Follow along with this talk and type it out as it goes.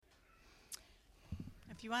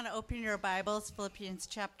If you want to open your Bibles, Philippians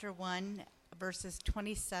chapter 1, verses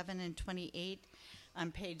 27 and 28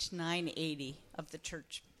 on page 980 of the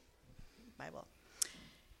church Bible.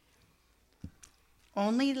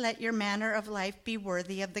 Only let your manner of life be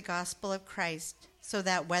worthy of the gospel of Christ, so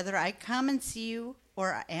that whether I come and see you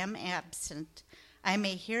or am absent, I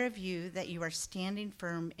may hear of you that you are standing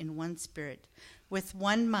firm in one spirit, with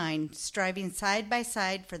one mind, striving side by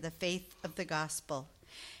side for the faith of the gospel,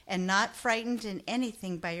 and not frightened in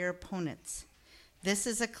anything by your opponents. This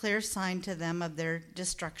is a clear sign to them of their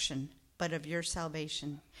destruction, but of your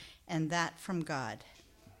salvation, and that from God.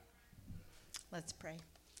 Let's pray.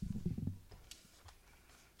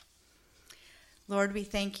 Lord, we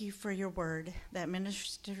thank you for your word that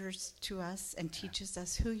ministers to us and teaches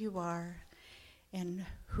us who you are and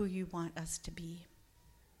who you want us to be.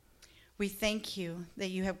 We thank you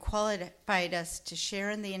that you have qualified us to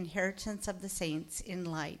share in the inheritance of the saints in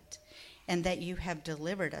light, and that you have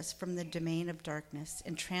delivered us from the domain of darkness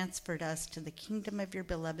and transferred us to the kingdom of your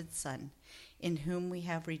beloved Son, in whom we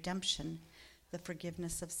have redemption, the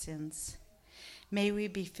forgiveness of sins. May we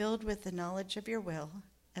be filled with the knowledge of your will,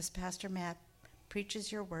 as Pastor Matt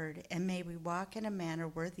preaches your word, and may we walk in a manner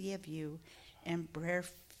worthy of you and bear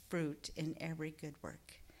fruit in every good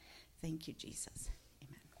work. Thank you, Jesus.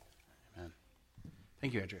 Amen.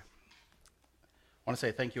 Thank you, Andrea. I want to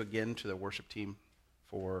say thank you again to the worship team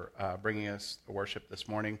for bringing us the worship this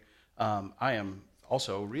morning. I am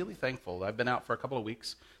also really thankful. I've been out for a couple of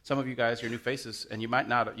weeks. Some of you guys, you're new faces, and you might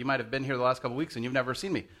have been here the last couple of weeks and you've never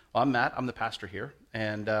seen me. Well, I'm Matt. I'm the pastor here,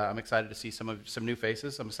 and I'm excited to see some new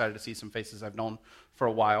faces. I'm excited to see some faces I've known for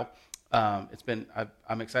a while. I'm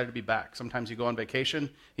excited to be back. Sometimes you go on vacation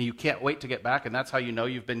and you can't wait to get back, and that's how you know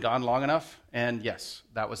you've been gone long enough. And yes,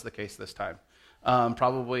 that was the case this time.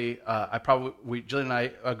 Jillian and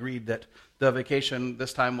I agreed that the vacation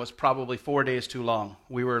this time was probably 4 days too long.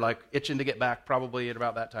 We were like itching to get back probably at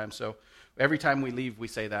about that time. So every time we leave, we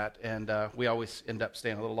say that, and we always end up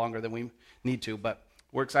staying a little longer than we need to. But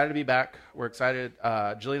we're excited to be back. We're excited.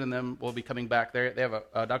 Jillian and them will be coming back. They have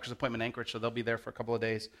a doctor's appointment in Anchorage, so they'll be there for a couple of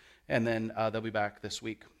days, and then they'll be back this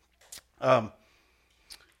week. We're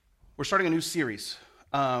starting a new series.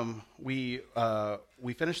 We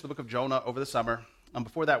finished the book of Jonah over the summer.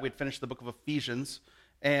 Before that, we'd finished the book of Ephesians,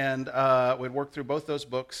 and we'd worked through both those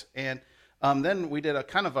books. And then we did a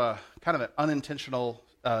kind of an unintentional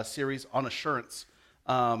series on assurance.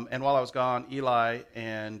 And while I was gone, Eli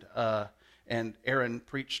and Aaron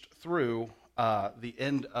preached through the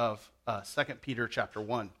end of 2 Peter chapter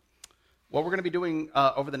 1. What we're going to be doing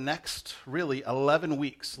over the next, really, 11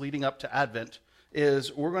 weeks leading up to Advent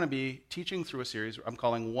is we're going to be teaching through a series I'm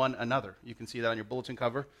calling One Another. You can see that on your bulletin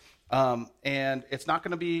cover. And it's not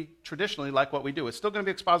going to be traditionally like what we do. It's still going to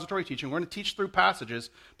be expository teaching. We're going to teach through passages,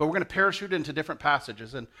 but we're going to parachute into different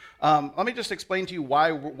passages. And let me just explain to you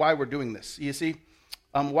why we're doing this. You see,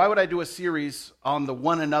 why would I do a series on the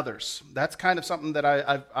one another's? That's kind of something that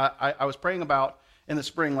I was praying about in the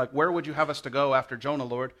spring, like, where would you have us to go after Jonah,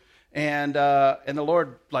 Lord? And the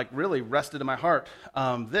Lord really rested in my heart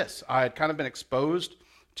this. I had kind of been exposed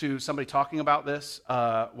to somebody talking about this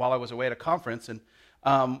while I was away at a conference, and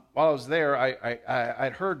while I was there,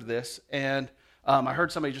 I'd heard this, and I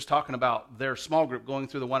heard somebody just talking about their small group going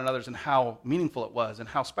through the one another's and how meaningful it was and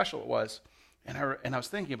how special it was. And I was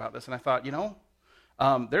thinking about this, and I thought,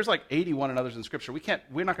 there's like 80 one another's in Scripture.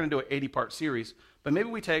 We're not going to do an 80-part series, but maybe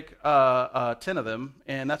we take 10 of them,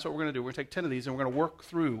 and that's what we're going to do. We're going to take 10 of these, and we're going to work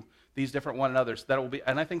through these different one another's.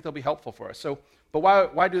 And I think they'll be helpful for us. So, but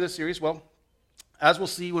why do this series? Well, as we'll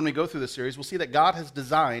see when we go through this series, we'll see that God has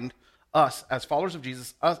designed us as followers of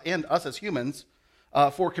Jesus, and us as humans,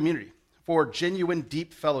 for community, for genuine,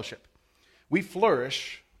 deep fellowship. We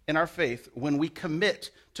flourish in our faith when we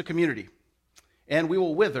commit to community, and we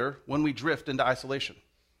will wither when we drift into isolation.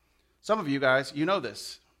 Some of you guys, you know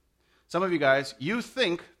this. Some of you guys, you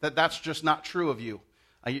think that that's just not true of you.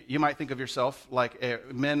 You might think of yourself like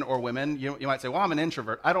men or women. You might say, well, I'm an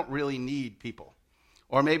introvert. I don't really need people.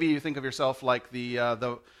 Or maybe you think of yourself like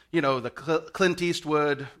the Clint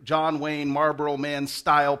Eastwood, John Wayne, Marlboro Man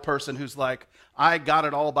style person who's like, I got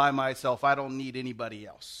it all by myself. I don't need anybody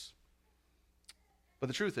else. But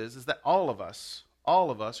the truth is that all of us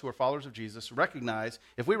who are followers of Jesus recognize,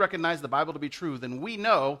 if we recognize the Bible to be true, then we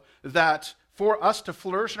know that for us to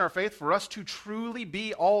flourish in our faith, for us to truly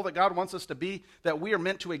be all that God wants us to be, that we are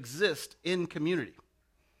meant to exist in community.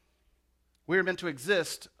 We are meant to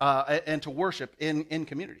exist and to worship in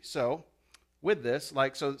community. So with this,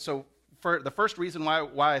 the first reason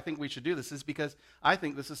why I think we should do this is because I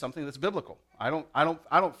think this is something that's biblical. I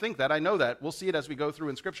don't think that. I know that. We'll see it as we go through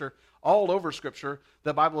in Scripture. All over Scripture,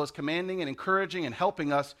 the Bible is commanding and encouraging and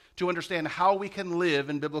helping us to understand how we can live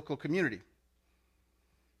in biblical community.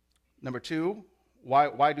 Number two,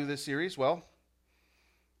 why do this series? Well,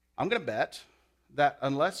 I'm going to bet that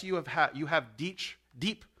unless you have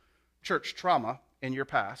deep church trauma in your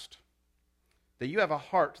past, that you have a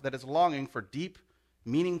heart that is longing for deep,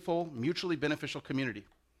 meaningful, mutually beneficial community.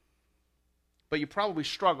 But you probably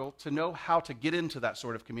struggle to know how to get into that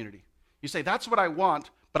sort of community. You say, that's what I want,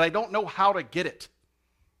 but I don't know how to get it.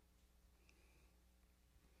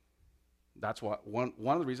 That's what one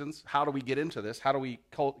of the reasons. How do we get into this? How do we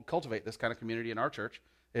cultivate this kind of community in our church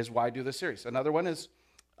is why do this series. Another one is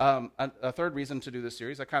a third reason to do this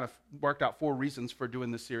series. I kind of worked out 4 reasons for doing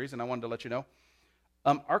this series, and I wanted to let you know.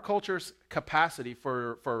 Our culture's capacity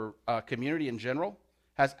for community in general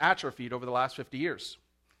has atrophied over the last 50 years.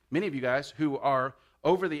 Many of you guys who are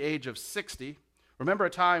over the age of 60 remember a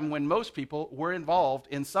time when most people were involved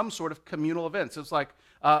in some sort of communal events. It's like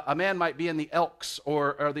a man might be in the Elks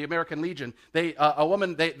or the American Legion. A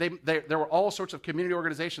woman, there were all sorts of community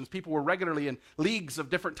organizations. People were regularly in leagues of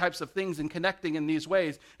different types of things and connecting in these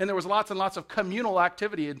ways. And there was lots and lots of communal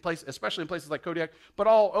activity in place, especially in places like Kodiak, but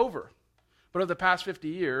all over. But over the past 50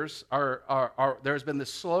 years, there has been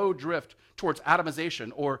this slow drift towards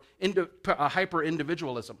atomization or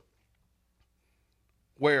hyper-individualism,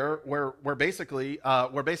 where basically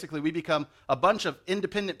we become a bunch of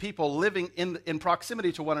independent people living in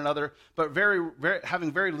proximity to one another, but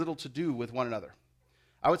having very little to do with one another.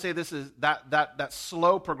 I would say this is that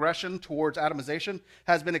slow progression towards atomization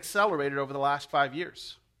has been accelerated over the last 5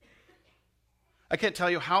 years. I can't tell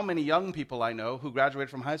you how many young people I know who graduated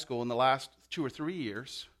from high school in the last 2 or 3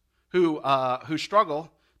 years who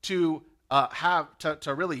struggle to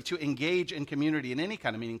engage in community in any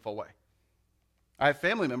kind of meaningful way. I have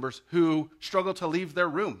family members who struggle to leave their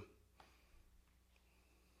room.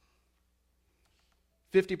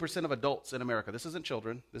 50% of adults in America, this isn't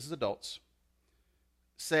children, this is adults,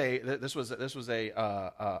 say that this was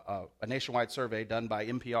a nationwide survey done by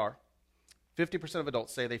NPR. 50% of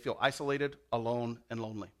adults say they feel isolated, alone, and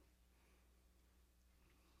lonely.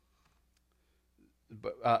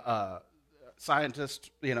 But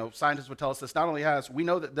scientists would tell us this we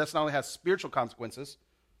know that this not only has spiritual consequences,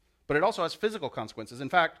 but it also has physical consequences. In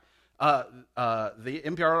fact, the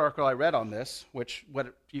NPR article I read on this,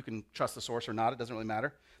 whether you can trust the source or not, it doesn't really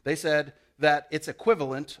matter. They said that it's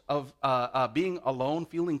equivalent of being alone,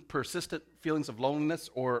 feeling persistent feelings of loneliness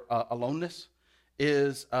or aloneness,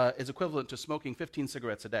 is equivalent to smoking 15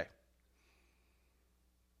 cigarettes a day.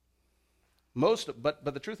 But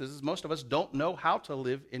the truth is most of us don't know how to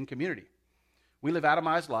live in community. We live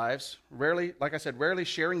atomized lives, rarely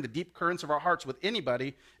sharing the deep currents of our hearts with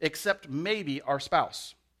anybody except maybe our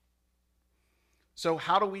spouse. So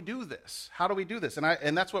how do we do this?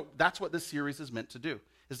 And that's what this series is meant to do,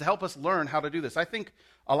 is to help us learn how to do this. I think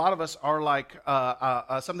a lot of us are like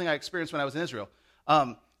something I experienced when I was in Israel.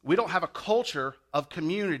 We don't have a culture of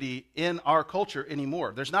community in our culture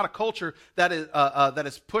anymore. There's not a culture that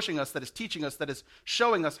is pushing us, that is teaching us, that is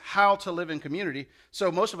showing us how to live in community.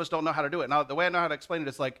 So most of us don't know how to do it. Now, the way I know how to explain it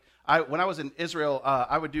is like when I was in Israel,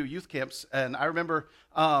 I would do youth camps, and I remember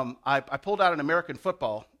I pulled out an American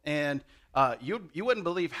football, and you wouldn't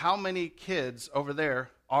believe how many kids over there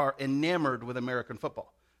are enamored with American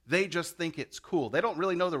football. They just think it's cool. They don't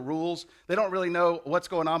really know the rules. They don't really know what's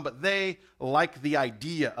going on, but they like the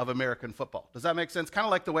idea of American football. Does that make sense? Kind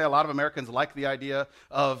of like the way a lot of Americans like the idea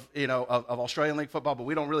of Australian League football, but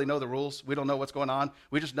we don't really know the rules. We don't know what's going on.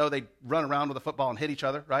 We just know they run around with a football and hit each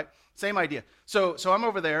other, right? Same idea. So I'm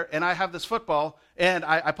over there, and I have this football, and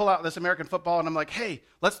I pull out this American football, and I'm like, hey,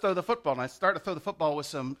 let's throw the football. And I start to throw the football with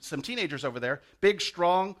some teenagers over there, big,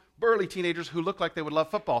 strong, burly teenagers who look like they would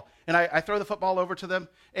love football. And I throw the football over to them,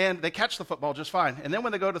 and they catch the football just fine. And then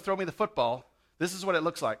when they go to throw me the football, this is what it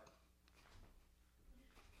looks like.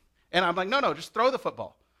 And I'm like, no, just throw the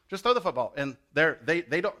football. Just throw the football. And they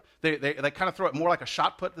kind of throw it more like a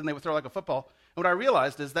shot put than they would throw like a football. And what I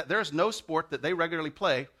realized is that there's no sport that they regularly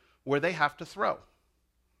play where they have to throw.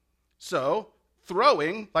 So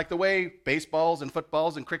throwing, like the way baseballs and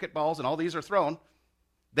footballs and cricket balls and all these are thrown,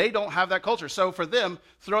 they don't have that culture. So for them,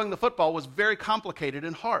 throwing the football was very complicated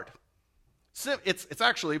and hard. It's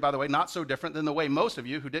actually, by the way, not so different than the way most of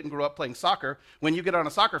you who didn't grow up playing soccer, when you get on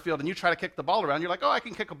a soccer field and you try to kick the ball around, you're like, oh, I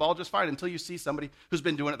can kick a ball just fine, until you see somebody who's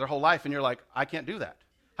been doing it their whole life, and you're like, I can't do that.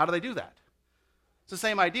 How do they do that? It's the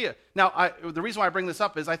same idea. Now, the reason why I bring this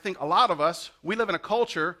up is I think a lot of us, we live in a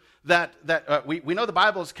culture that we know the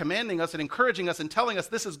Bible is commanding us and encouraging us and telling us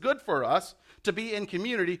this is good for us to be in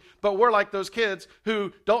community, but we're like those kids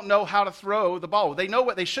who don't know how to throw the ball. They know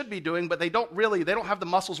what they should be doing, but they don't have the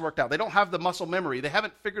muscles worked out. They don't have the muscle memory. They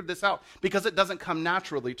haven't figured this out because it doesn't come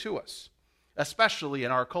naturally to us, especially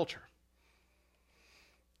in our culture.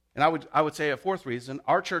 And I would say a fourth reason,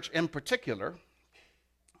 our church in particular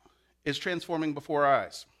is transforming before our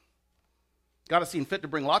eyes. God has seen fit to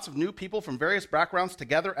bring lots of new people from various backgrounds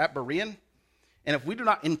together at Berean. And if we do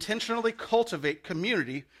not intentionally cultivate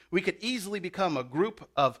community, we could easily become a group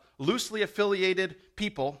of loosely affiliated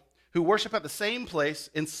people who worship at the same place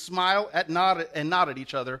and smile and nod at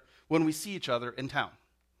each other when we see each other in town.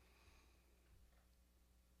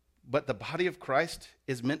 But the body of Christ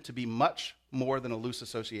is meant to be much more than a loose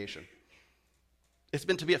association. It's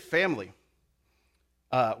meant to be a family.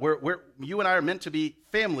 Where you and I are meant to be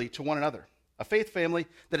family to one another. A faith family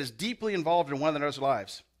that is deeply involved in one another's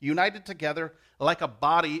lives. United together like a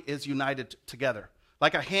body is united together.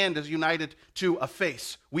 Like a hand is united to a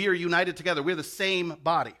face. We are united together. We're the same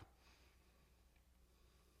body.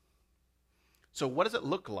 So what does it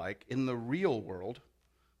look like in the real world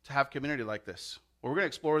to have community like this? Well, we're going to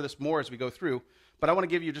explore this more as we go through, but I want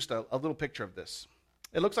to give you just a little picture of this.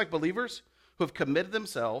 It looks like believers who have committed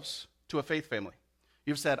themselves to a faith family.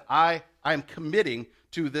 You've said, I am committing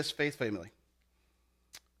to this faith family.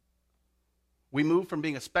 We move from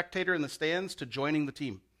being a spectator in the stands to joining the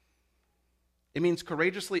team. It means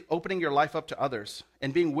courageously opening your life up to others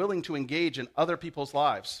and being willing to engage in other people's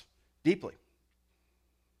lives deeply.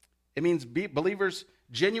 It means believers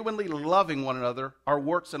genuinely loving one another, our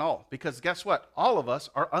warts and all. Because guess what? All of us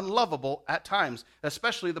are unlovable at times,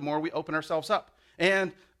 especially the more we open ourselves up.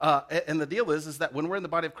 And the deal is that when we're in the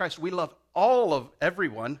body of Christ, we love all of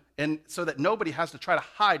everyone, and so that nobody has to try to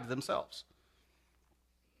hide themselves.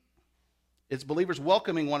 It's believers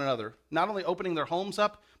welcoming one another, not only opening their homes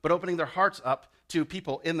up, but opening their hearts up to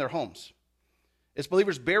people in their homes. It's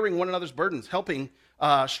believers bearing one another's burdens, helping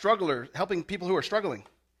people who are struggling,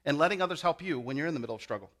 and letting others help you when you're in the middle of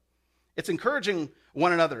struggle. It's encouraging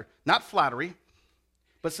one another, not flattery,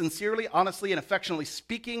 but sincerely, honestly, and affectionately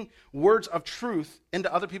speaking words of truth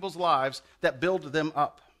into other people's lives that build them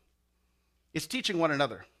up. It's teaching one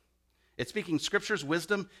another. It's speaking scripture's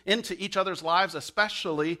wisdom into each other's lives,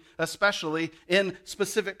 especially in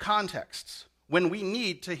specific contexts when we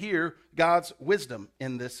need to hear God's wisdom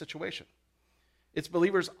in this situation. It's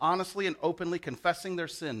believers honestly and openly confessing their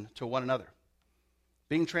sin to one another,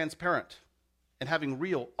 being transparent, and having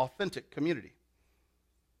real, authentic community.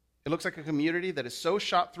 It looks like a community that is so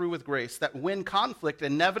shot through with grace that when conflict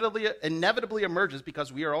inevitably emerges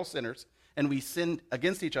because we are all sinners and we sin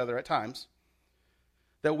against each other at times,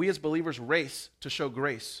 that we as believers race to show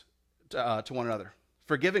grace to one another,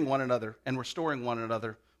 forgiving one another and restoring one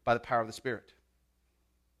another by the power of the Spirit.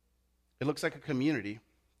 It looks like a community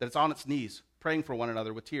that is on its knees, praying for one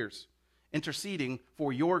another with tears, interceding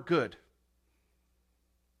for your good.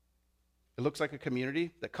 It looks like a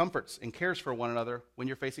community that comforts and cares for one another when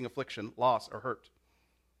you're facing affliction, loss, or hurt.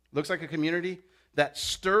 It looks like a community that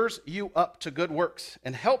stirs you up to good works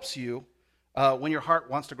and helps you when your heart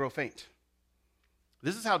wants to grow faint.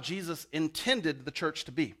 This is how Jesus intended the church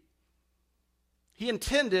to be. He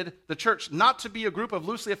intended the church not to be a group of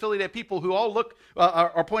loosely affiliated people who all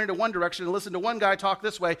are pointed in one direction and listen to one guy talk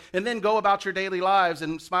this way and then go about your daily lives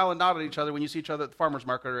and smile and nod at each other when you see each other at the farmer's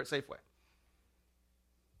market or at Safeway.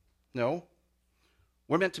 No,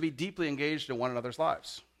 we're meant to be deeply engaged in one another's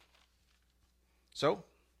lives. So,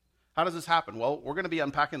 how does this happen? Well, we're going to be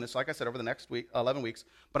unpacking this, like I said, over the next 11 weeks,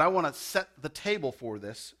 but I want to set the table for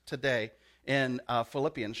this today in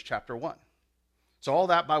Philippians chapter 1. So all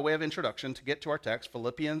that by way of introduction to get to our text,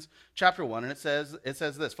 Philippians chapter 1, and it says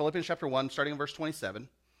this, Philippians chapter 1, starting in verse 27,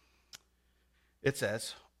 it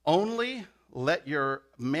says, "Only let your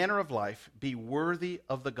manner of life be worthy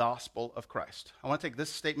of the gospel of Christ." I want to take this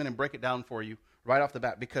statement and break it down for you right off the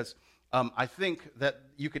bat because I think that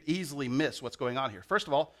you could easily miss what's going on here. First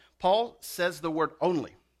of all, Paul says the word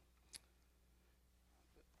only.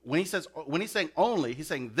 When he's saying only, he's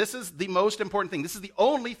saying this is the most important thing. This is the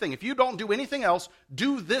only thing. If you don't do anything else,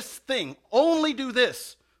 do this thing. Only do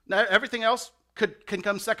this. Now, everything else can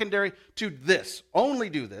come secondary to this. Only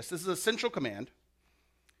do this. This is a central command.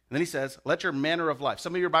 And then he says, let your manner of life.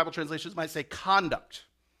 Some of your Bible translations might say conduct.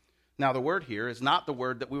 Now, the word here is not the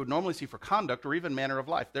word that we would normally see for conduct or even manner of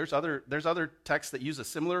life. There's other texts that use a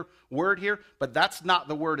similar word here, but that's not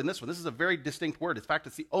the word in this one. This is a very distinct word. In fact,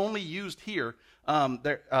 it's the only used here, and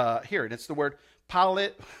it's the word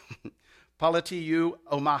paletiu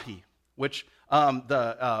omahi, which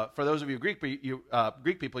For those of you Greek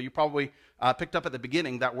people, you probably picked up at the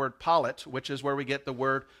beginning that word polit, which is where we get the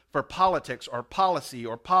word for politics or policy,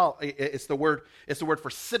 or it's the word for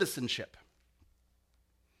citizenship.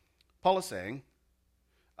 Paul is saying,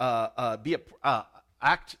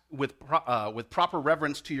 act with proper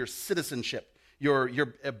reverence to your citizenship.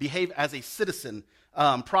 Behave as a citizen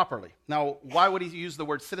properly. Now, why would he use the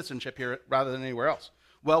word citizenship here rather than anywhere else?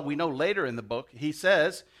 Well, we know later in the book he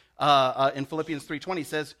says in Philippians 3:20, he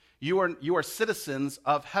says, "You are citizens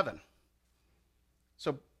of heaven."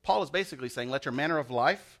 So Paul is basically saying, let your manner of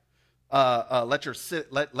life, let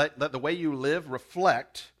the way you live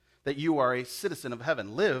reflect that you are a citizen of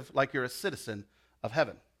heaven. Live like you're a citizen of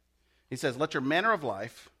heaven. He says, let your manner of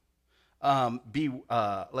life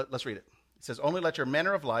let's read it. It says, only let your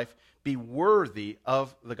manner of life be worthy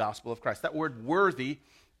of the gospel of Christ. That word worthy,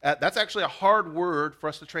 that's actually a hard word for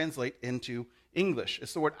us to translate into English.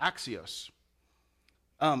 It's the word axios.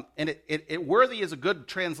 And worthy is a good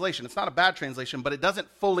translation. It's not a bad translation, but it doesn't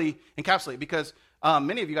fully encapsulate, because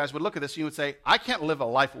many of you guys would look at this and you would say, I can't live a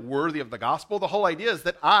life worthy of the gospel. The whole idea is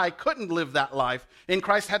that I couldn't live that life, and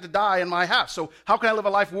Christ had to die in my half. So how can I live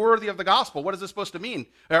a life worthy of the gospel? What is this supposed to mean?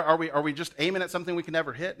 Are we just aiming at something we can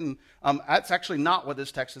never hit? And that's actually not what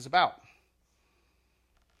this text is about.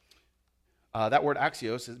 That word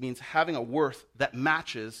axios, it means having a worth that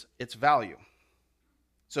matches its value.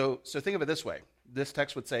 So think of it this way. This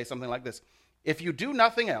text would say something like this: if you do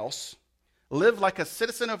nothing else, live like a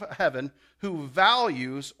citizen of heaven who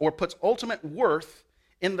values or puts ultimate worth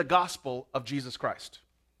in the gospel of Jesus Christ.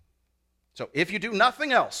 So if you do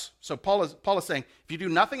nothing else, so Paul is saying, if you do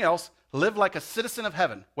nothing else, live like a citizen of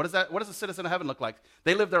heaven. What does a citizen of heaven look like?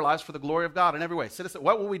 They live their lives for the glory of God in every way.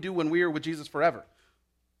 What will we do when we are with Jesus forever?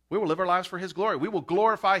 We will live our lives for his glory. We will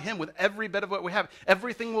glorify him with every bit of what we have.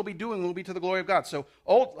 Everything we'll be doing will be to the glory of God. So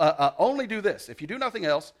only do this. If you do nothing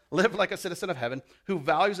else, live like a citizen of heaven who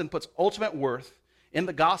values and puts ultimate worth in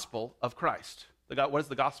the gospel of Christ. What is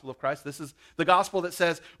the gospel of Christ? This is the gospel that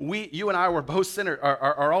says you and I were both sinners,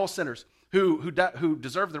 are all sinners who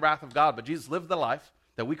deserve the wrath of God. But Jesus lived the life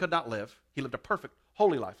that we could not live. He lived a perfect,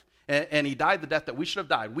 holy life. And he died the death that we should have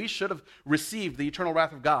died. We should have received the eternal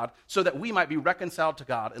wrath of God so that we might be reconciled to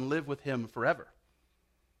God and live with him forever.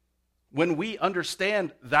 When we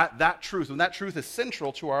understand that truth, when that truth is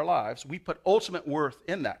central to our lives, we put ultimate worth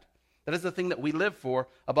in that. That is the thing that we live for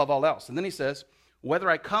above all else. And then he says, whether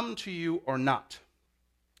I come to you or not.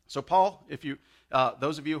 So Paul,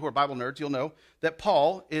 those of you who are Bible nerds, you'll know that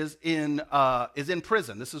Paul is in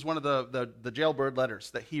prison. This is one of the jailbird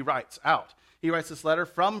letters that he writes out. He writes this letter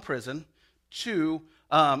from prison to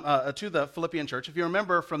the Philippian church. If you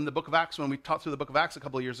remember from the book of Acts, when we talked through the book of Acts a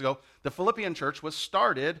couple of years ago, the Philippian church was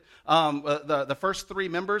started. The first three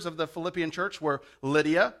members of the Philippian church were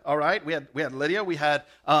Lydia. All right, we had Lydia. We had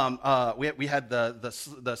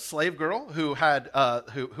the slave girl who had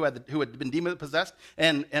been demon possessed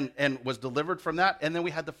and was delivered from that. And then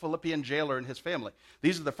we had the Philippian jailer and his family.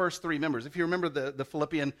 These are the first three members. If you remember the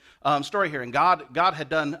Philippian story here, and God had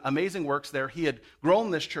done amazing works there. He had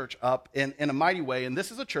grown this church up in a mighty way. And this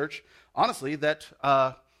is a church, honestly, that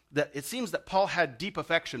it seems that Paul had deep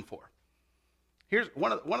affection for. Here's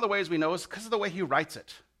one of the ways we know is because of the way he writes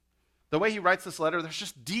it. The way he writes this letter, there's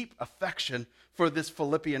just deep affection for this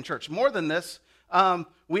Philippian church. More than this,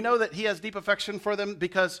 we know that he has deep affection for them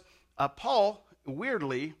because Paul,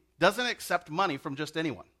 weirdly, doesn't accept money from just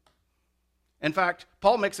anyone. In fact,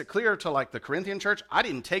 Paul makes it clear to the Corinthian church, I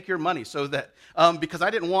didn't take your money so that because I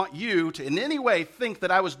didn't want you to in any way think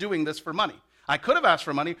that I was doing this for money. I could have asked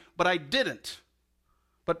for money, but I didn't.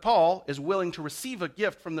 But Paul is willing to receive a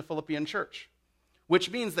gift from the Philippian church,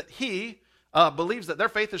 which means that he believes that their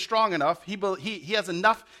faith is strong enough. He has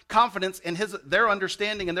enough confidence in their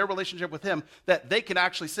understanding and their relationship with him that they can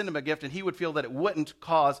actually send him a gift, and he would feel that it wouldn't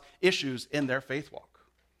cause issues in their faith walk.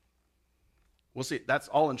 We'll see. That's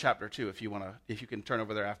all in chapter 2 if you can turn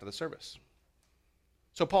over there after the service.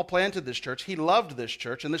 So Paul planted this church. He loved this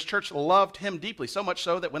church, and this church loved him deeply, so much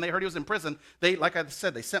so that when they heard he was in prison, like I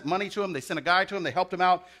said, they sent money to him, they sent a guy to him, they helped him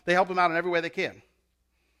out in every way they can.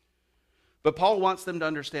 But Paul wants them to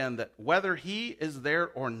understand that whether he is there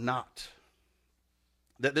or not,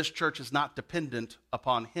 that this church is not dependent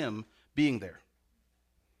upon him being there.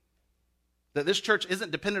 That this church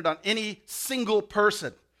isn't dependent on any single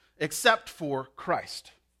person except for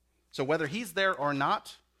Christ. So whether he's there or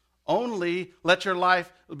not, only live your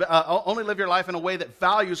life in a way that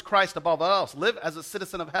values Christ above all else. Live as a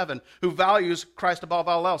citizen of heaven who values Christ above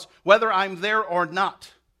all else, whether I'm there or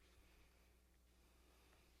not.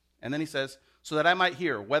 And then he says, so that I might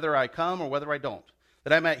hear, whether I come or whether I don't,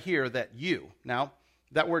 that I might hear that you. Now,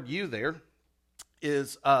 that word you there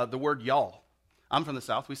is the word y'all. I'm from the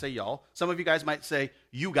South. We say y'all. Some of you guys might say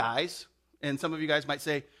you guys, and some of you guys might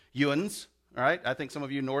say youans. All right, I think some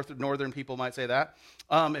of you northern people might say that.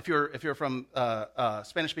 If you're from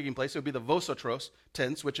Spanish-speaking place, it would be the vosotros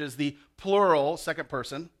tense, which is the plural second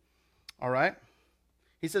person. All right.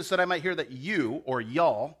 He says, so that I might hear that you, or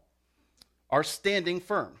y'all, are standing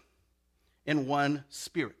firm in one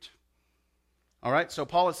spirit. All right. So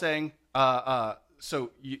Paul is saying, I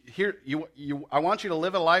want you to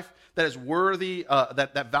live a life that is worthy,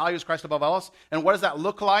 that values Christ above all else. And what does that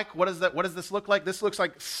look like? What does this look like? This looks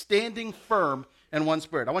like standing firm in one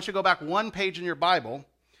spirit. I want you to go back one page in your Bible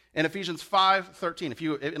in Ephesians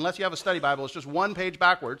 5:13. Unless you have a study Bible, it's just one page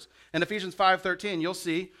backwards. In Ephesians 5:13, you'll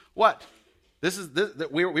see what?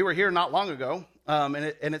 We were here not long ago, and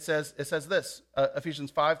it says this,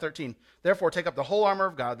 Ephesians 5:13. Therefore, take up the whole armor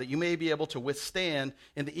of God, that you may be able to withstand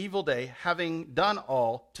in the evil day, having done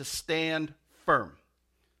all to stand firm.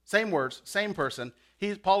 Same words, same person.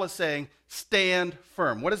 Paul is saying, stand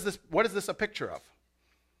firm. What is this a picture of?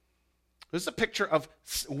 This is a picture of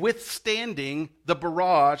withstanding the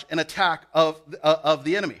barrage and attack of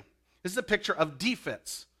the enemy. This is a picture of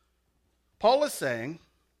defense. Paul is saying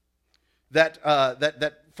that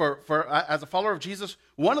for as a follower of Jesus,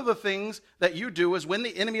 one of the things that you do is when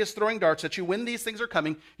the enemy is throwing darts at you, when these things are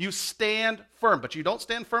coming, you stand firm. But you don't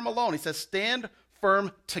stand firm alone. He says stand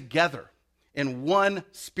firm together in one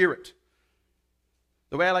spirit.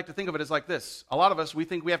 The way I like to think of it is like this. A lot of us, we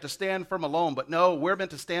think we have to stand firm alone, but no, we're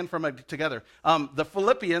meant to stand firm together. The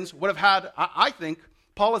Philippians would have had, I think,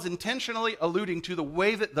 Paul is intentionally alluding to the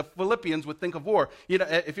way that the Philippians would think of war. You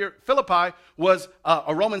know, Philippi was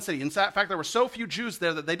a Roman city. In fact, there were so few Jews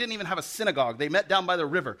there that they didn't even have a synagogue. They met down by the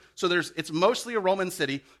river. So it's mostly a Roman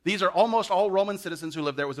city. These are almost all Roman citizens who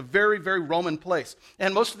lived there. It was a very, very Roman place.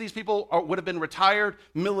 And most of these people would have been retired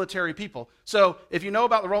military people. So if you know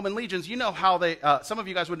about the Roman legions, you know how some of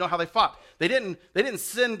you guys would know how they fought. They didn't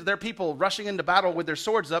send their people rushing into battle with their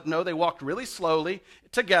swords up. No, they walked really slowly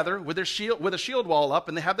together with a shield wall up,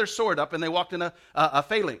 and they had their sword up, and they walked in a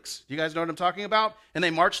phalanx. You guys know what I'm talking about? And they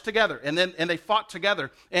marched together, and they fought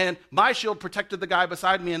together. And my shield protected the guy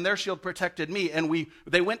beside me, and their shield protected me. And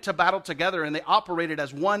they went to battle together, and they operated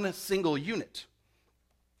as one single unit.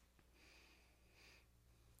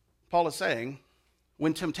 Paul is saying,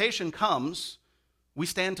 when temptation comes, we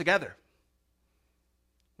stand together.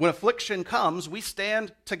 When affliction comes, we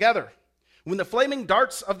stand together. When the flaming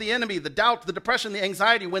darts of the enemy, the doubt, the depression, the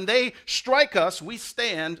anxiety, when they strike us, we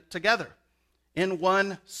stand together in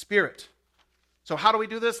one spirit. So how do we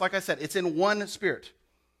do this? Like I said, it's in one spirit.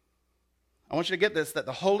 I want you to get this, that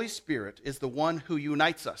the Holy Spirit is the one who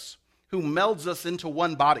unites us, who melds us into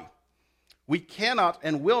one body. We cannot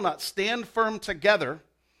and will not stand firm together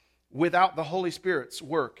without the Holy Spirit's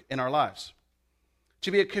work in our lives. To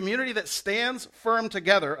be a community that stands firm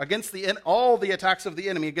together against all the attacks of the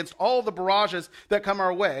enemy, against all the barrages that come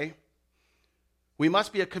our way, we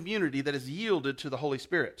must be a community that is yielded to the Holy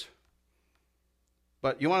Spirit.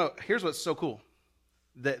 But here's what's so cool.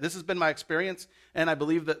 This has been my experience, and I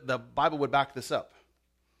believe that the Bible would back this up.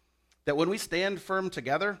 That when we stand firm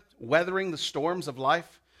together, weathering the storms of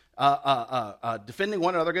life, defending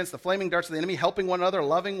one another against the flaming darts of the enemy, helping one another,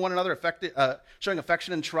 loving one another, showing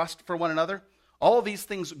affection and trust for one another, all these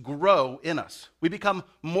things grow in us. We become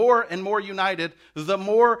more and more united the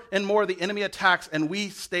more and more the enemy attacks, and we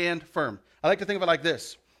stand firm. I like to think of it like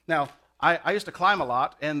this. Now, I used to climb a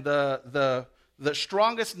lot, and the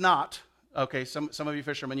strongest knot, okay, some of you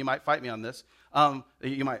fishermen, you might fight me on this.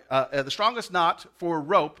 The strongest knot for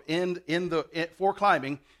rope for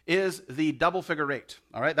climbing is the double figure eight.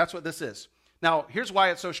 All right, that's what this is. Now, here's why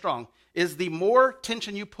it's so strong: is the more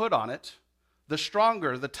tension you put on it, the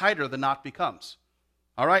stronger, the tighter the knot becomes.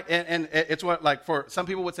 All right, and it's what, like, for some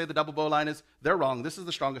people would say the double bowline is. They're wrong. This is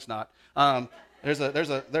the strongest knot. There's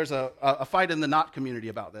a fight in the knot community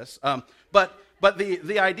about this. But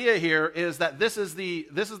the idea here is that this is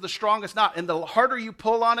the strongest knot, and the harder you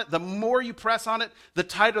pull on it, the more you press on it, the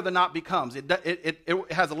tighter the knot becomes.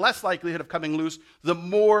 It has a less likelihood of coming loose. The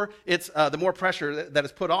more pressure that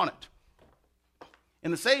is put on it.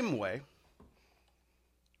 In the same way,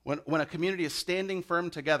 when a community is standing firm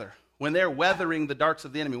together, when they're weathering the darts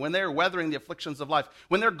of the enemy, when they're weathering the afflictions of life,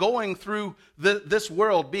 when they're going through this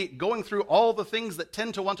world, going through all the things that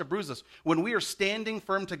tend to want to bruise us, when we are standing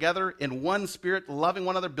firm together in one spirit, loving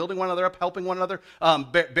one another, building one another up, helping one another,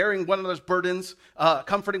 bearing one another's burdens,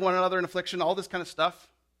 comforting one another in affliction, all this kind of stuff,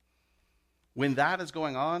 when that is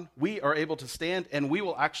going on, we are able to stand, and we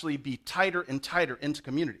will actually be tighter and tighter into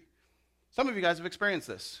community. Some of you guys have experienced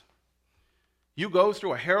this. you go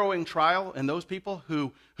through a harrowing trial, and those people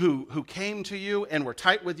who came to you and were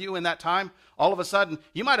tight with you in that time, all of a sudden,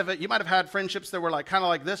 you might have had friendships that were like kind of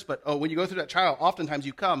like this, but when you go through that trial, oftentimes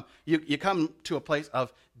you come to a place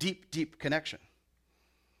of deep, deep connection.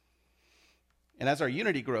 And as our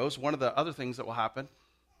unity grows, one of the other things that will happen,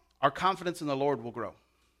 our confidence in the Lord will grow.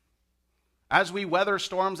 As we weather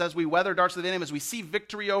storms, as we weather darts of the enemy, as we see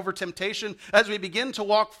victory over temptation, as we begin to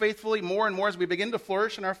walk faithfully more and more, as we begin to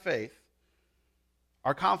flourish in our faith,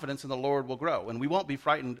 our confidence in the Lord will grow, and we won't be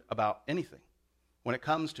frightened about anything when it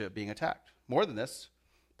comes to being attacked. More than this,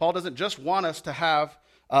 Paul doesn't just want us to have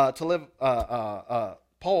Paul to live a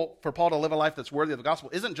life that's worthy of the gospel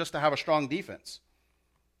isn't just to have a strong defense.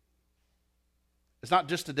 It's not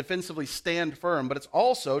just to defensively stand firm, but it's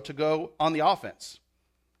also to go on the offense,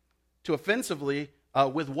 to offensively,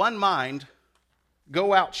 with one mind,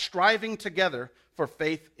 go out striving together for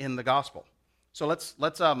faith in the gospel. So let's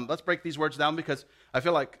break these words down, because I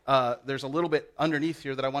feel like there's a little bit underneath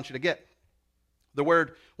here that I want you to get. The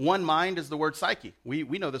word one mind is the word psyche. We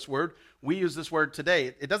know this word. We use this word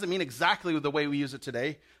today. It doesn't mean exactly the way we use it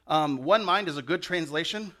today. One mind is a good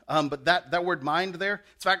translation, but that word mind there,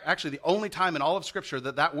 it's actually the only time in all of Scripture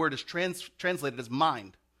that word is translated as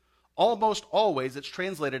mind. Almost always it's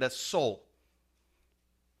translated as soul.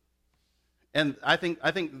 And I think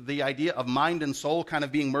the idea of mind and soul kind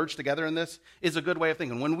of being merged together in this is a good way of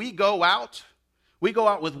thinking. When we go out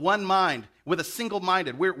with one mind, with a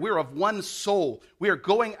single-minded. We're of one soul. We are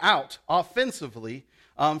going out offensively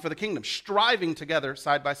for the kingdom, striving together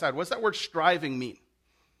side by side. What's that word striving mean?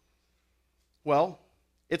 Well,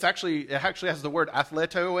 it actually has the word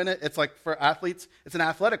athleto in it. It's like for athletes, it's an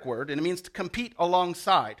athletic word, and it means to compete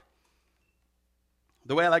alongside.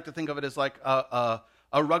 The way I like to think of it is like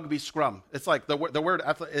a rugby scrum. It's like the word.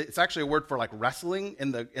 It's actually a word for like wrestling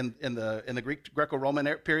in the Greco-Roman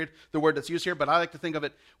period. The word that's used here, but I like to think of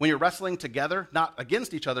it when you're wrestling together, not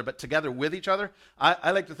against each other, but together with each other.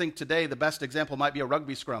 I like to think today the best example might be a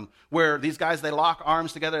rugby scrum, where these guys, they lock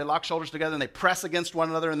arms together, they lock shoulders together, and they press against one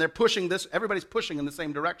another, and they're pushing this. Everybody's pushing in the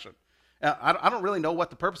same direction. I don't really know what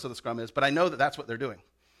the purpose of the scrum is, but I know that that's what they're doing.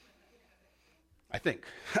 I think.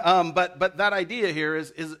 But that idea here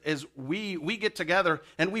is we get together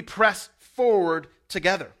and we press forward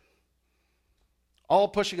together. All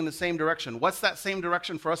pushing in the same direction. What's that same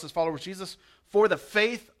direction for us as followers of Jesus? For the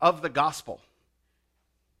faith of the gospel.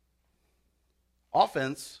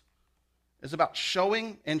 Offense is about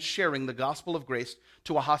showing and sharing the gospel of grace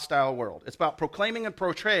to a hostile world. It's about proclaiming and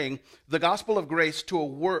portraying the gospel of grace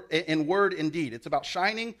in word and deed. It's about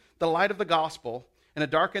shining the light of the gospel in a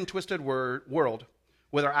dark and twisted world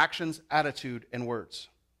with our actions, attitude, and words.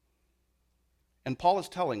 And Paul is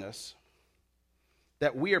telling us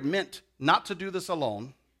that we are meant not to do this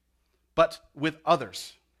alone, but with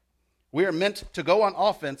others. We are meant to go on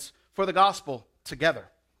offense for the gospel together.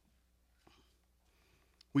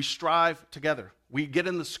 We strive together. We get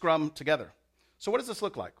in the scrum together. So what does this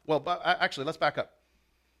look like? Well, actually, let's back up.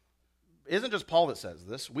 It isn't just Paul that says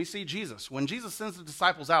this. We see Jesus. When Jesus sends the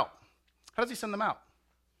disciples out, how does he send them out?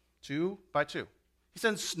 2 by 2. He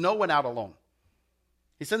sends no one out alone.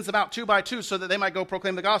 He sends them out 2 by 2 so that they might go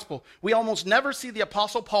proclaim the gospel. We almost never see the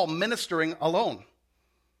Apostle Paul ministering alone.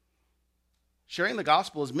 Sharing the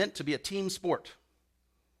gospel is meant to be a team sport.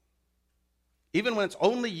 Even when it's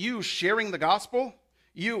only you sharing the gospel,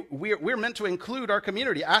 we're meant to include our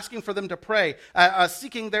community, asking for them to pray,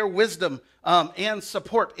 seeking their wisdom and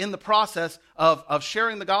support in the process of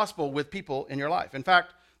sharing the gospel with people in your life. In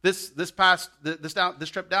fact, this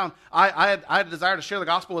trip down, I had a desire to share the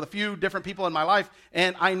gospel with a few different people in my life,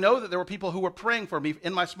 and I know that there were people who were praying for me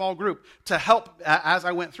in my small group to help as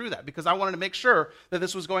I went through that, because I wanted to make sure that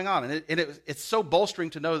this was going on. And it's so bolstering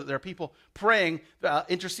to know that there are people praying,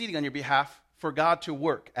 interceding on your behalf for God to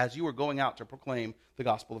work as you are going out to proclaim the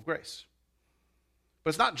gospel of grace. But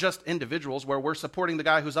it's not just individuals where we're supporting the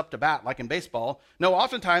guy who's up to bat, like in baseball. No,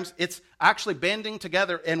 oftentimes it's actually banding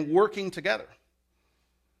together and working together.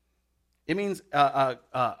 It means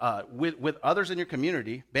with others in your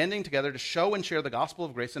community, banding together to show and share the gospel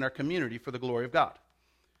of grace in our community for the glory of God.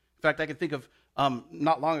 In fact, I can think of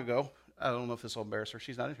not long ago, I don't know if this will embarrass her.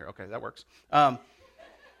 She's not in here. Okay, that works. Not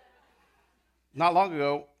long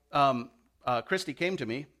ago, Christy came to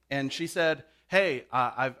me, and she said, hey,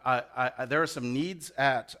 there are some needs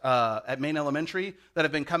at Maine Elementary that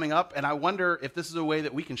have been coming up, and I wonder if this is a way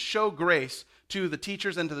that we can show grace to the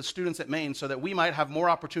teachers and to the students at Maine so that we might have more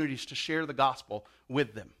opportunities to share the gospel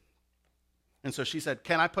with them. And so she said,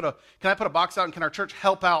 can I put a box out, and can our church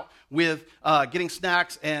help out with getting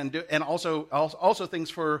snacks and also things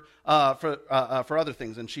for other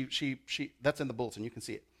things? And she that's in the bulletin. You can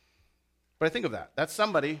see it. But I think of that. That's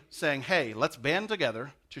somebody saying, hey, let's band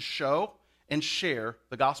together to show and share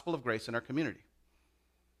the gospel of grace in our community.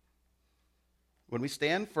 When we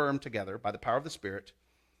stand firm together by the power of the Spirit,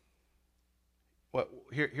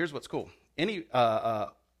 here's what's cool. Any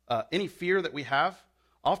fear that we have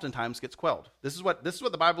oftentimes gets quelled. This is what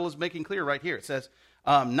the Bible is making clear right here. It says,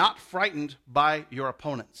 not frightened by your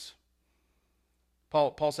opponents.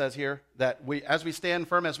 Paul says here that as we stand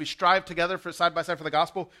firm, as we strive together for side by side for the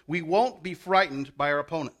gospel, we won't be frightened by our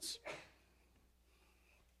opponents.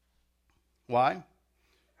 Why?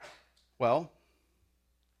 Well,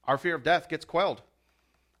 our fear of death gets quelled.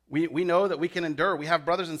 We know that we can endure. We have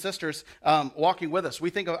brothers and sisters walking with us. I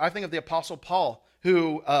think of the Apostle Paul,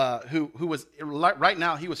 who was right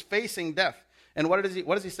now he was facing death. And what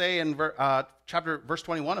does he say in verse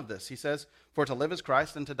 21 of this? He says, "For to live is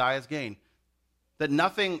Christ, and to die is gain." That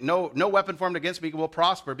no weapon formed against me will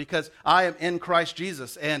prosper because I am in Christ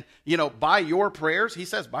Jesus. And, by your prayers, he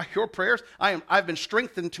says, by your prayers, I've been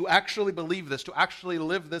strengthened to actually believe this, to actually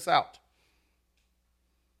live this out.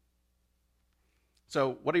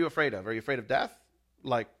 So what are you afraid of? Are you afraid of death?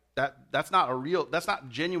 Like that's not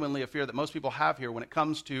genuinely a fear that most people have here when it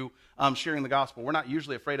comes to sharing the gospel. We're not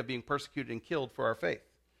usually afraid of being persecuted and killed for our faith.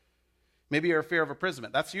 Maybe you're a fear of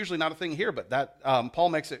imprisonment. That's usually not a thing here, but that Paul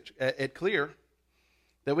makes it clear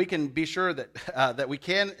that we can be sure that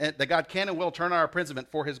that God can and will turn our imprisonment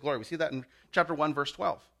for his glory. We see that in chapter 1, verse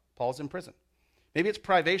 12. Paul's in prison. Maybe it's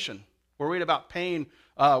privation. We're worried about pain,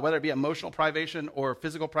 whether it be emotional privation or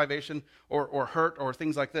physical privation or hurt or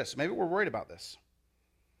things like this. Maybe we're worried about this.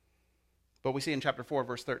 But we see in chapter 4,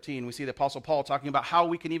 verse 13, we see the Apostle Paul talking about how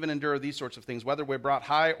we can even endure these sorts of things. Whether we're brought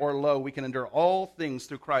high or low, we can endure all things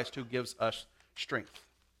through Christ who gives us strength.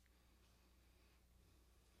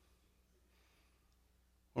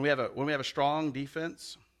 When we have a strong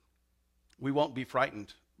defense, we won't be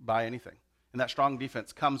frightened by anything. And that strong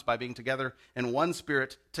defense comes by being together in one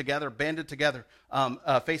spirit, together, banded together,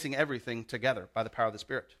 facing everything together by the power of the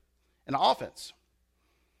Spirit. And offense,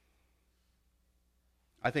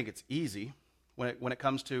 I think it's easy when it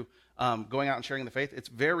comes to going out and sharing the faith. It's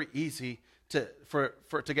very easy to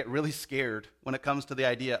get really scared when it comes to the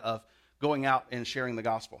idea of going out and sharing the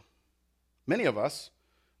gospel. Many of us,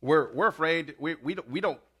 we're afraid.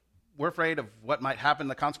 We're afraid of what might happen,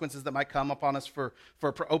 the consequences that might come upon us for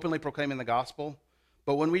openly proclaiming the gospel.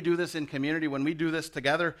 But when we do this in community, when we do this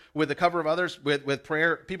together with the cover of others, with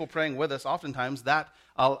prayer, people praying with us, oftentimes that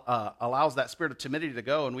allows that spirit of timidity to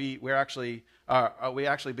go, and we actually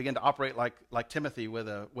begin to operate like Timothy with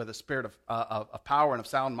a spirit of power and of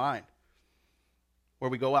sound mind, where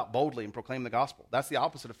we go out boldly and proclaim the gospel. That's the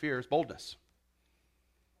opposite of fear, is boldness.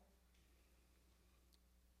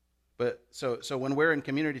 But so when we're in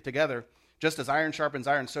community together, just as iron sharpens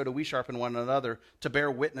iron, so do we sharpen one another to bear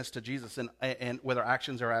witness to Jesus and with our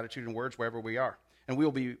actions, our attitude, and words wherever we are. And we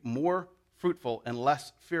will be more fruitful and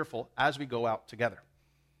less fearful as we go out together.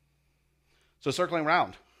 So circling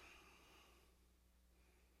around,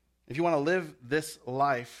 if you want to live this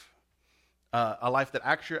life, a life that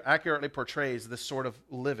accurately portrays this sort of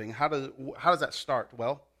living, how does that start?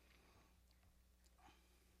 Well,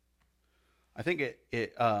 I think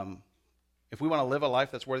if we want to live a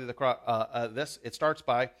life that's worthy of this, it starts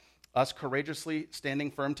by us courageously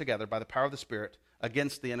standing firm together by the power of the Spirit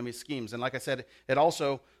against the enemy's schemes. And like I said, it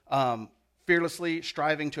also fearlessly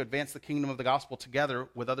striving to advance the kingdom of the gospel together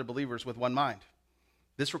with other believers with one mind.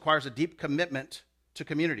 This requires a deep commitment to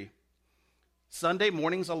community. Sunday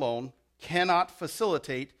mornings alone cannot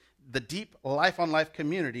facilitate the deep life-on-life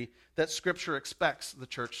community that Scripture expects the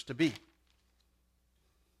church to be.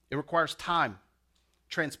 It requires time,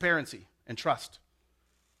 transparency, and trust.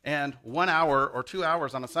 And 1 hour or 2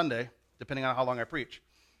 hours on a Sunday, depending on how long I preach,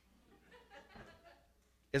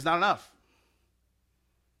 is not enough.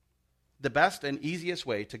 The best and easiest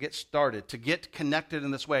way to get started, to get connected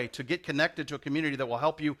in this way, to get connected to a community that will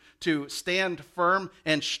help you to stand firm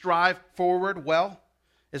and strive forward well,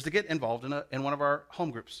 is to get involved in one of our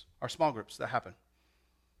home groups, our small groups that happen.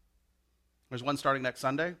 There's one starting next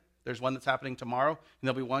Sunday. There's one that's happening tomorrow, and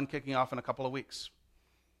there'll be one kicking off in a couple of weeks.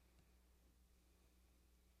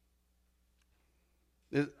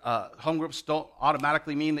 Home groups don't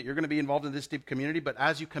automatically mean that you're going to be involved in this deep community, but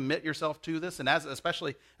as you commit yourself to this, and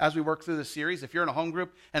especially as we work through this series, if you're in a home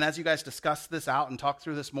group, and as you guys discuss this out and talk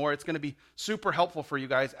through this more, it's going to be super helpful for you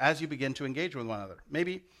guys as you begin to engage with one another.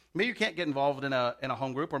 Maybe you can't get involved in a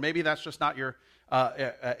home group, or maybe that's just not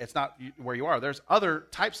it's not where you are. There's other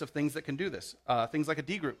types of things that can do this. Things like a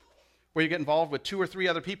D group, where you get involved with 2 or 3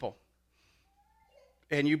 other people.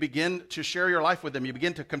 And you begin to share your life with them. You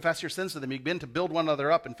begin to confess your sins to them. You begin to build one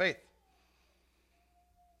another up in faith.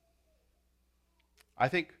 I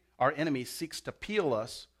think our enemy seeks to peel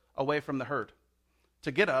us away from the herd,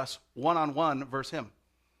 to get us one-on-one versus him.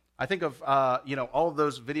 I think of all of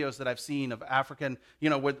those videos that I've seen of African,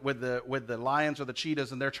 with the lions or the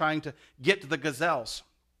cheetahs, and they're trying to get to the gazelles.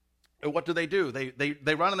 And what do?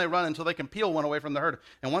 They run and they run until they can peel one away from the herd.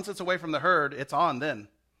 And once it's away from the herd, it's on then.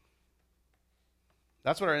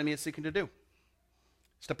 That's what our enemy is seeking to do.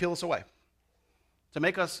 It's to peel us away. To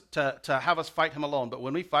make us, to have us fight him alone. But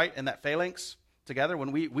when we fight in that phalanx together,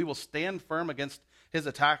 when we will stand firm against his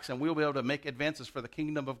attacks, and we'll be able to make advances for the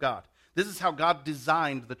kingdom of God. This is how God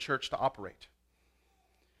designed the church to operate.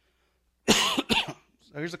 So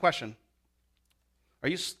here's the question. Are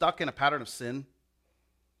you stuck in a pattern of sin?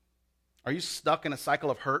 Are you stuck in a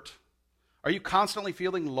cycle of hurt? Are you constantly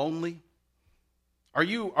feeling lonely? Are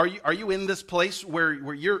you in this place where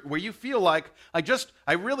you feel like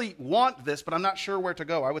I really want this, but I'm not sure where to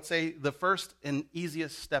go? I would say the first and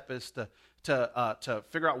easiest step is to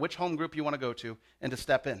figure out which home group you want to go to and to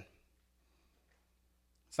step in.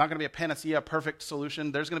 It's not going to be a panacea, perfect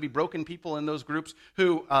solution. There's going to be broken people in those groups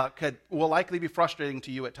who will likely be frustrating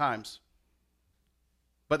to you at times.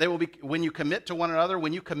 But they will be, when you commit to one another,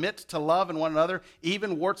 when you commit to love in one another,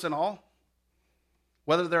 even warts and all,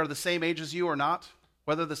 whether they're the same age as you or not,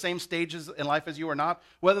 whether the same stages in life as you or not,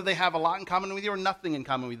 whether they have a lot in common with you or nothing in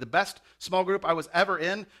common with you. The best small group I was ever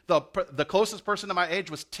in, the closest person to my age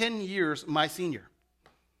was 10 years my senior.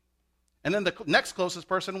 And then the next closest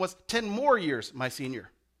person was 10 more years my senior.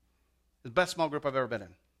 The best small group I've ever been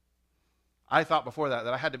in. I thought before that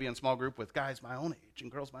I had to be in small group with guys my own age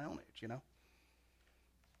and girls my own age,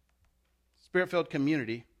 Spirit-filled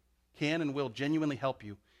community can and will genuinely help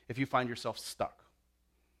you if you find yourself stuck.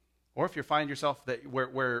 Or if you find yourself that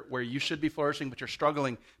where you should be flourishing, but you're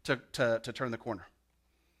struggling to turn the corner.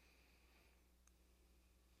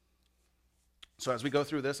 So as we go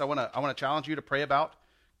through this, I want to challenge you to pray about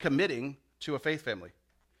committing to a faith family.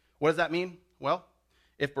 What does that mean? Well,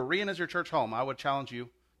 if Berean is your church home, I would challenge you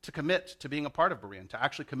to commit to being a part of Berean, to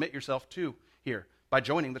actually commit yourself to here by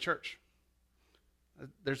joining the church.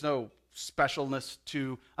 There's no specialness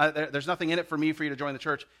to, there's nothing in it for you to join the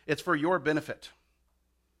church. It's for your benefit.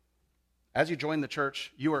 As you join the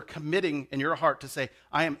church, you are committing in your heart to say,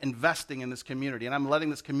 I am investing in this community, and I'm letting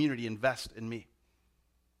this community invest in me.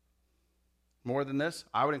 More than this,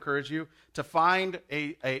 I would encourage you to find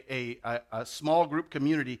a small group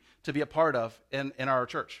community to be a part of in our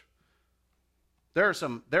church. There are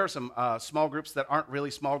some small groups that aren't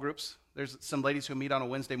really small groups. There's some ladies who meet on a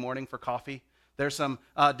Wednesday morning for coffee. There's some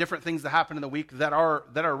different things that happen in the week that are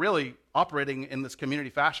really operating in this community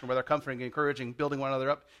fashion, where they're comforting, encouraging, building one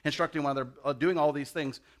another up, instructing one another, doing all these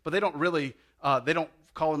things. But they don't really, they don't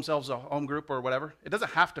call themselves a home group or whatever. It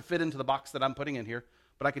doesn't have to fit into the box that I'm putting in here.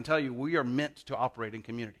 But I can tell you, we are meant to operate in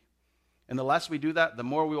community. And the less we do that, the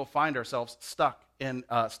more we will find ourselves stuck in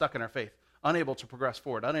our faith, unable to progress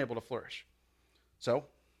forward, unable to flourish. So,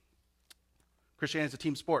 Christianity is a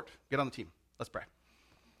team sport. Get on the team. Let's pray.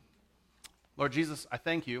 Lord Jesus, I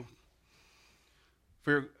thank you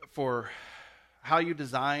for how you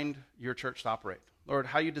designed your church to operate. Lord,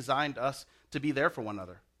 how you designed us to be there for one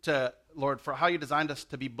another. Lord, for how you designed us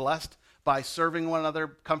to be blessed by serving one another,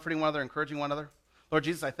 comforting one another, encouraging one another. Lord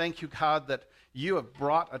Jesus, I thank you, God, that you have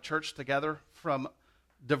brought a church together from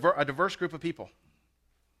a diverse group of people.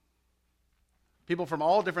 People from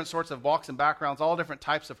all different sorts of walks and backgrounds, all different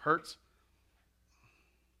types of hurts.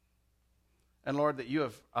 And Lord, that you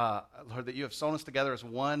have sewn us together as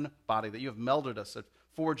one body, that you have melded us,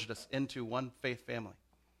 forged us into one faith family.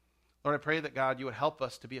 Lord, I pray that, God, you would help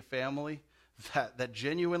us to be a family that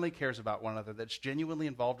genuinely cares about one another, that's genuinely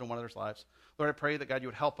involved in one another's lives. Lord, I pray that, God, you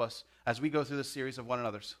would help us as we go through this series of one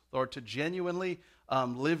another's. Lord, to genuinely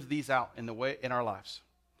live these out in our lives.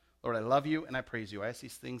 Lord, I love you and I praise you. I ask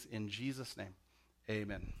these things in Jesus' name.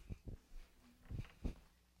 Amen.